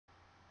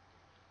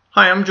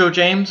Hi, I'm Joe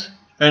James,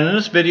 and in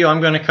this video I'm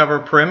going to cover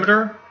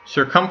perimeter,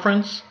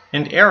 circumference,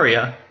 and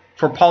area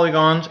for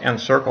polygons and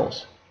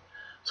circles.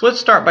 So let's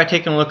start by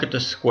taking a look at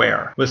the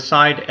square with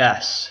side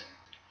S.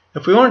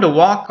 If we wanted to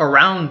walk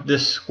around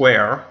this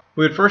square,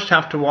 we would first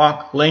have to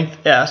walk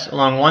length S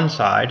along one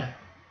side,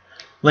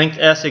 length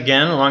S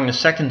again along the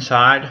second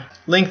side,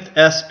 length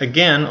S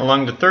again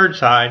along the third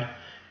side,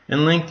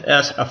 and length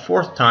S a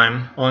fourth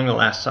time along the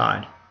last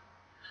side.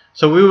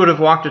 So we would have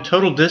walked a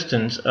total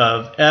distance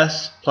of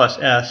S plus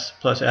S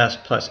plus S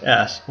plus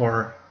S,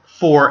 or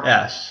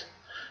 4S.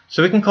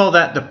 So we can call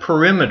that the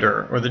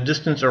perimeter, or the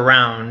distance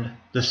around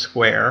the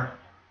square,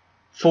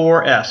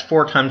 4S,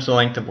 4 times the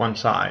length of one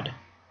side,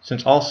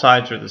 since all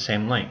sides are the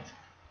same length.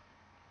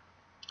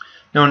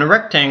 Now in a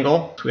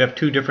rectangle, we have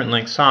two different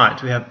length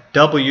sides. We have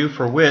W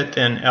for width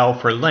and L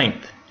for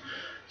length.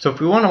 So if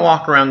we want to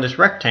walk around this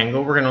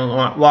rectangle, we're going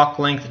to walk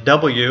length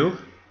W,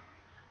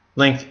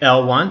 length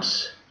L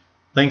once,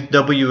 length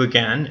W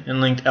again,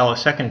 and length L a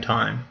second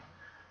time.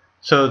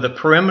 So the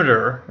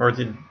perimeter, or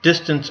the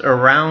distance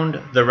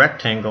around the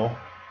rectangle,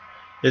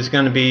 is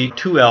going to be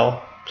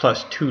 2L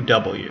plus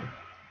 2W.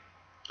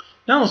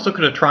 Now let's look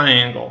at a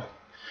triangle.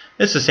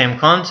 It's the same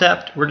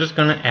concept. We're just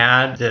going to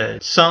add the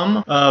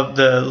sum of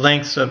the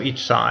lengths of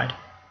each side.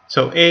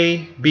 So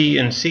A, B,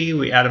 and C,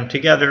 we add them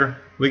together,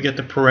 we get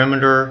the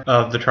perimeter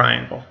of the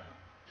triangle.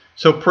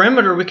 So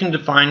perimeter we can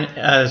define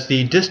as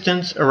the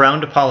distance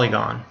around a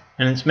polygon,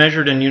 and it's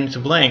measured in units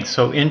of length,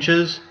 so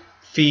inches,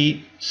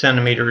 feet,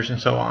 centimeters,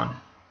 and so on.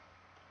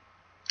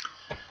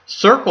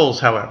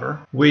 Circles,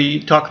 however,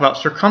 we talk about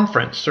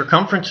circumference.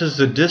 Circumference is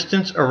the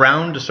distance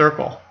around a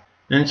circle,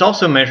 and it's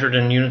also measured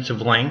in units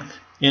of length,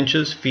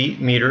 inches, feet,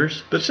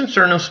 meters, but since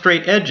there are no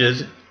straight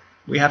edges,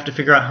 we have to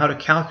figure out how to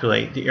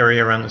calculate the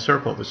area around the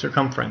circle, the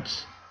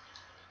circumference.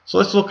 So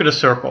let's look at a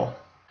circle.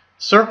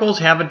 Circles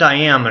have a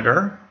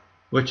diameter,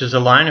 which is a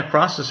line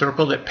across the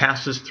circle that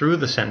passes through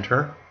the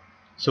center.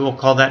 So we'll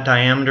call that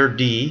diameter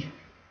D.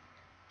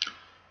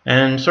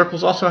 And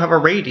circles also have a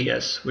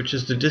radius, which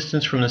is the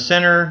distance from the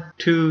center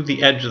to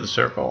the edge of the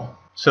circle.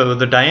 So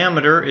the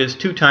diameter is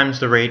 2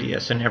 times the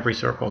radius in every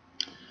circle.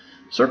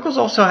 Circles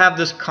also have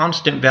this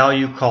constant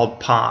value called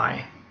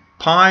pi.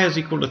 Pi is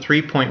equal to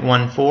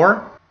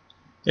 3.14.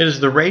 It is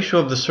the ratio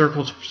of the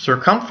circle's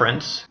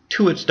circumference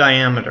to its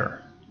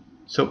diameter.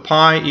 So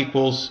pi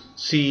equals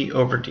C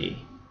over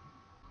D.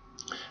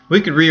 We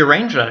could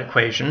rearrange that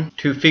equation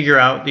to figure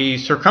out the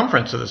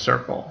circumference of the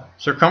circle.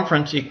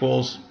 Circumference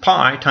equals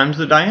pi times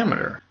the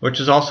diameter,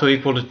 which is also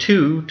equal to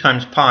 2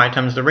 times pi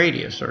times the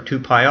radius, or 2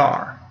 pi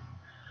r.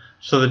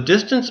 So the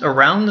distance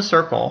around the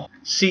circle,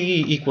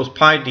 C equals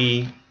pi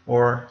d,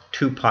 or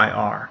 2 pi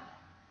r.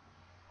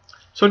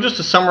 So just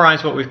to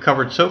summarize what we've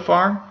covered so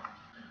far,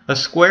 a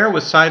square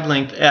with side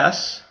length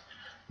S,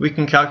 we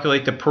can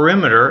calculate the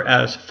perimeter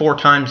as 4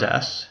 times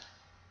S.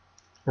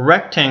 A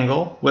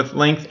rectangle with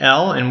length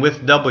L and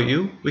width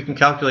W, we can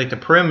calculate the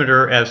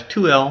perimeter as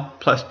 2L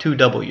plus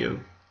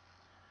 2W.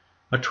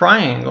 A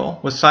triangle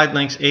with side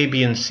lengths A,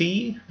 B, and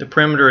C, the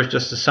perimeter is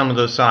just the sum of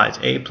those sides,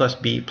 A plus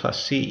B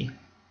plus C.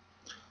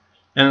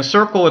 And a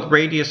circle with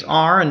radius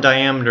R and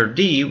diameter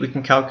D, we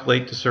can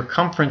calculate the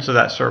circumference of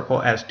that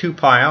circle as 2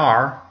 pi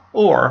r,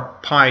 or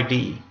pi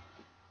d.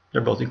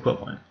 They're both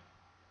equivalent.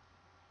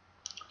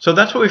 So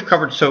that's what we've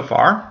covered so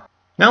far.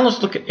 Now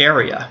let's look at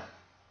area.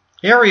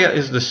 Area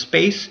is the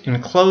space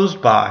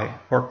enclosed by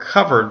or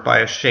covered by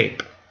a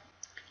shape,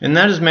 and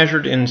that is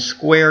measured in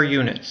square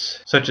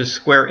units, such as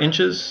square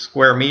inches,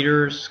 square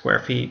meters, square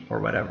feet, or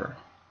whatever.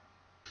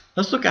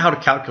 Let's look at how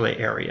to calculate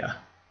area.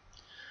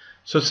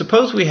 So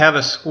suppose we have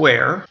a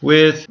square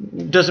with,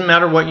 doesn't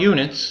matter what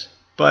units,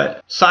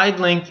 but side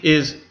length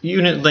is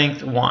unit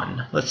length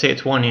 1. Let's say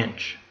it's 1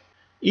 inch.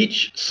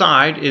 Each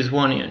side is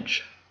 1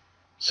 inch.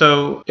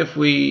 So if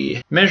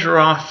we measure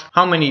off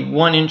how many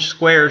 1-inch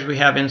squares we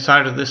have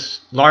inside of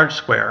this large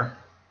square,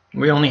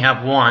 we only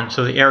have 1,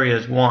 so the area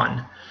is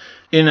 1.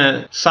 In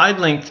a side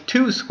length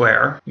 2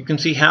 square, you can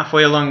see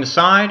halfway along the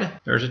side,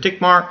 there's a tick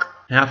mark.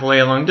 Halfway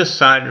along this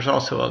side, there's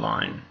also a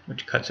line,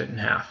 which cuts it in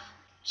half.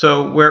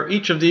 So where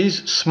each of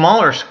these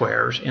smaller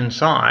squares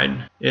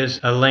inside is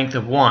a length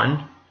of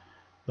 1,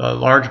 the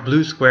large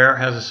blue square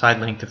has a side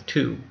length of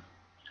 2.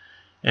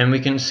 And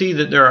we can see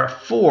that there are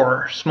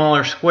 4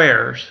 smaller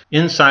squares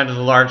inside of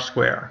the large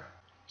square.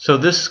 So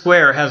this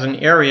square has an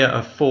area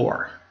of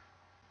 4.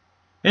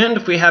 And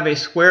if we have a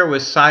square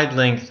with side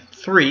length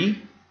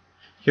 3,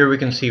 here we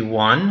can see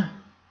 1,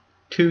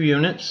 2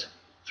 units,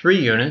 3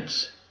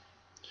 units,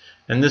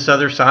 and this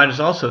other side is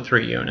also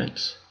 3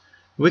 units.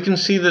 We can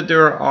see that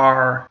there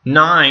are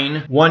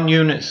 9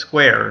 1-unit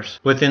squares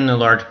within the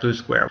large blue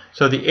square.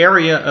 So the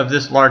area of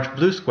this large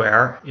blue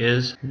square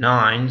is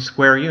 9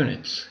 square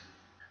units.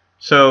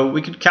 So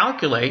we could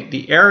calculate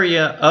the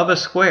area of a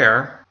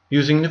square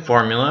using the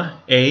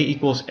formula A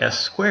equals S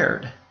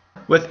squared.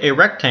 With a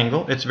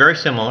rectangle, it's very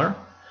similar.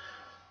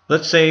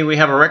 Let's say we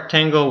have a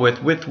rectangle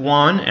with width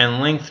 1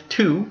 and length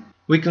 2.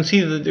 We can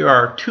see that there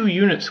are 2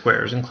 unit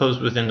squares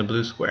enclosed within the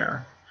blue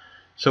square.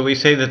 So we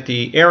say that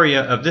the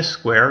area of this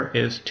square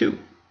is 2.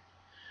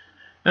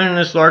 And in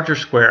this larger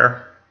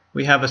square,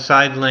 we have a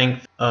side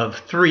length of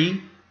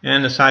 3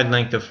 and a side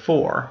length of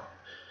 4.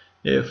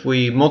 If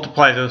we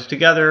multiply those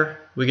together,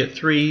 we get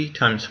 3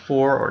 times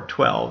 4, or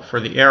 12, for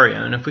the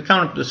area. And if we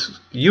count up the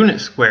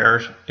unit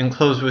squares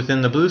enclosed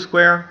within the blue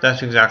square,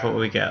 that's exactly what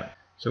we get.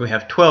 So we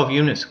have 12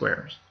 unit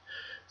squares.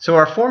 So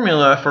our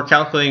formula for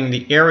calculating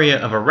the area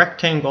of a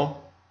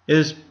rectangle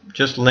is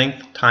just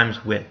length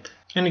times width.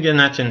 And again,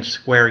 that's in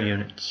square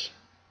units.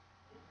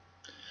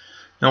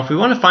 Now if we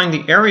want to find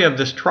the area of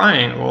this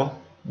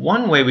triangle,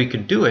 one way we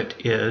could do it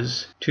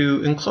is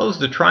to enclose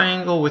the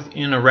triangle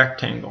within a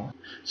rectangle.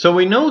 So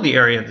we know the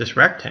area of this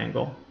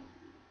rectangle.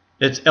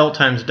 It's L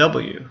times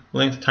W,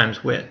 length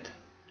times width.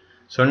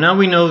 So now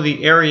we know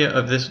the area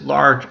of this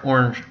large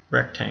orange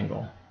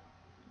rectangle.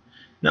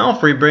 Now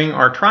if we bring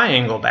our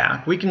triangle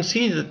back, we can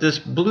see that this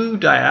blue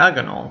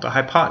diagonal, the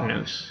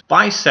hypotenuse,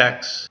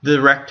 bisects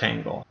the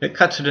rectangle. It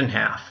cuts it in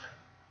half.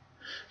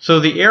 So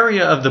the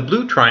area of the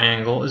blue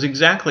triangle is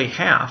exactly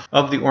half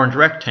of the orange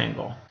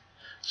rectangle.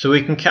 So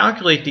we can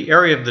calculate the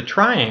area of the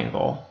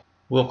triangle.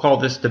 We'll call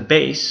this the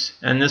base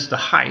and this the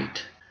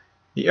height.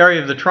 The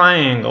area of the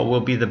triangle will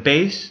be the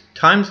base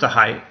times the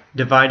height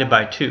divided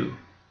by 2,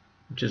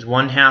 which is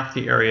 1/2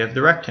 the area of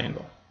the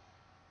rectangle.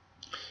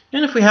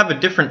 And if we have a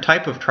different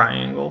type of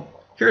triangle,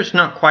 here it's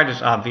not quite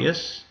as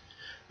obvious,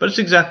 but it's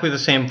exactly the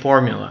same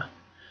formula.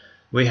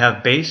 We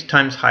have base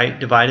times height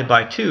divided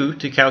by 2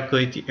 to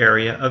calculate the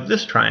area of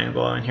this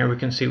triangle. And here we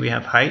can see we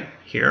have height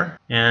here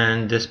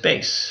and this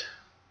base.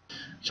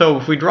 So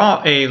if we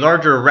draw a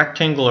larger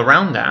rectangle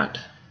around that,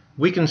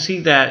 we can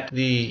see that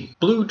the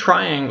blue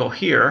triangle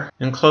here,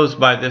 enclosed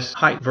by this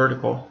height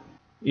vertical,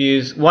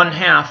 is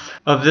 1/2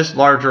 of this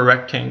larger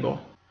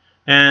rectangle.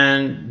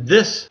 And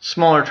this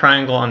smaller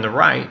triangle on the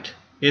right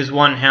is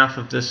 1/2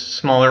 of this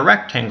smaller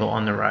rectangle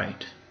on the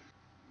right.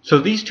 So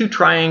these two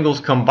triangles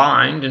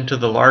combined into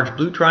the large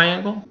blue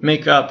triangle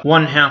make up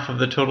 1/2 of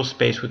the total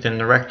space within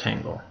the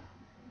rectangle.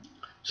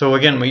 So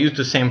again, we use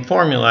the same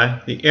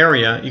formula. The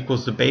area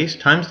equals the base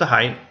times the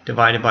height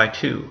divided by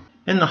 2.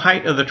 And the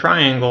height of the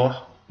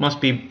triangle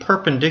must be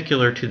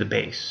perpendicular to the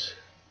base.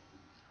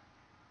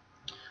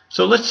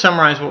 So let's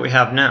summarize what we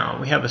have now.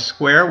 We have a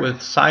square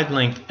with side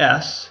length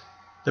s.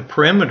 The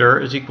perimeter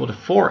is equal to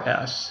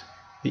 4s.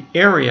 The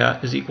area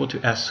is equal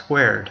to s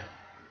squared.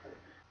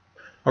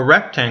 A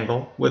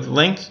rectangle with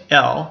length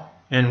L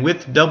and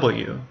width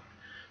W.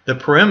 The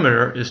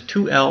perimeter is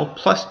 2L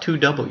plus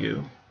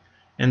 2W.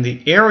 And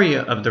the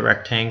area of the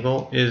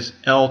rectangle is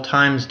L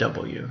times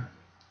W.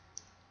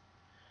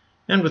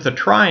 And with a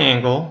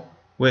triangle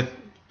with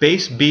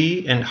base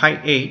B and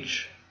height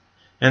H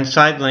and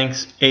side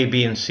lengths A,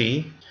 B, and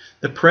C,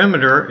 the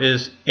perimeter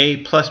is A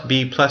plus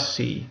B plus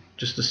C,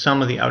 just the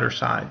sum of the outer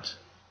sides.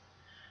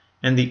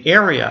 And the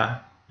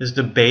area is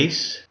the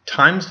base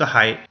times the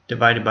height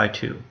divided by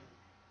 2.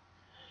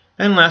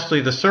 And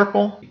lastly, the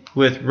circle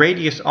with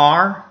radius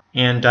R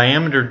and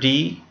diameter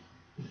D.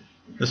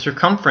 The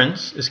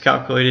circumference is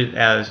calculated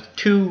as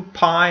 2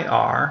 pi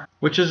r,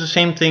 which is the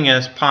same thing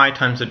as pi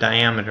times the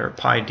diameter,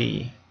 pi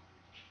d.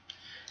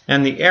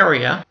 And the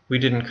area we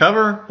didn't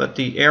cover, but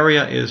the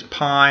area is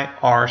pi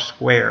r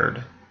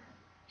squared.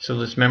 So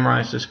let's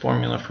memorize this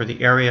formula for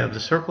the area of the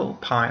circle,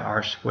 pi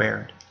r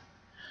squared.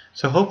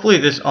 So hopefully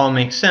this all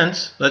makes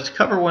sense. Let's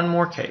cover one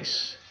more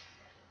case.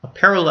 A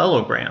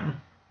parallelogram.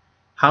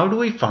 How do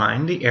we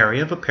find the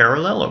area of a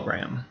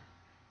parallelogram?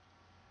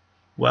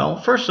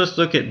 Well, first let's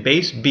look at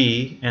base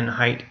B and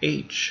height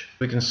H.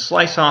 We can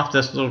slice off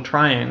this little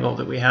triangle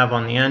that we have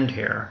on the end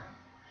here,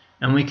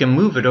 and we can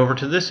move it over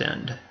to this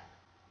end.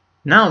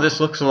 Now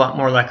this looks a lot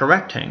more like a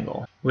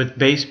rectangle with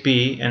base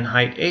B and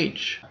height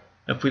H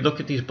if we look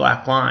at these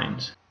black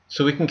lines.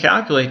 So we can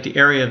calculate the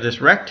area of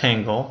this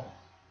rectangle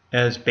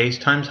as base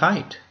times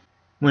height.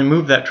 When we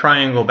move that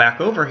triangle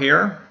back over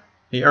here,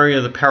 the area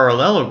of the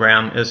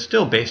parallelogram is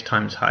still base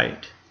times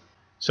height.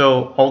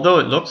 So although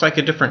it looks like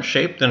a different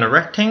shape than a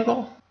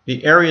rectangle,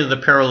 the area of the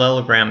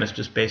parallelogram is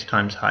just base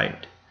times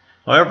height.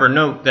 However,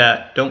 note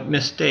that don't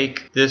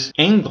mistake this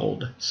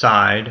angled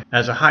side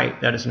as a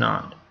height. That is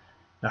not.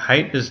 The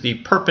height is the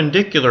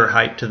perpendicular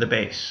height to the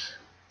base.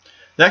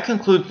 That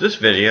concludes this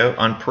video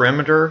on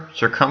perimeter,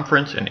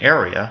 circumference, and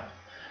area.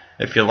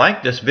 If you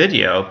like this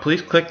video,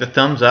 please click the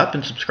thumbs up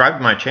and subscribe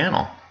to my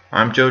channel.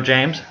 I'm Joe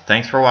James.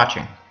 Thanks for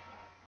watching.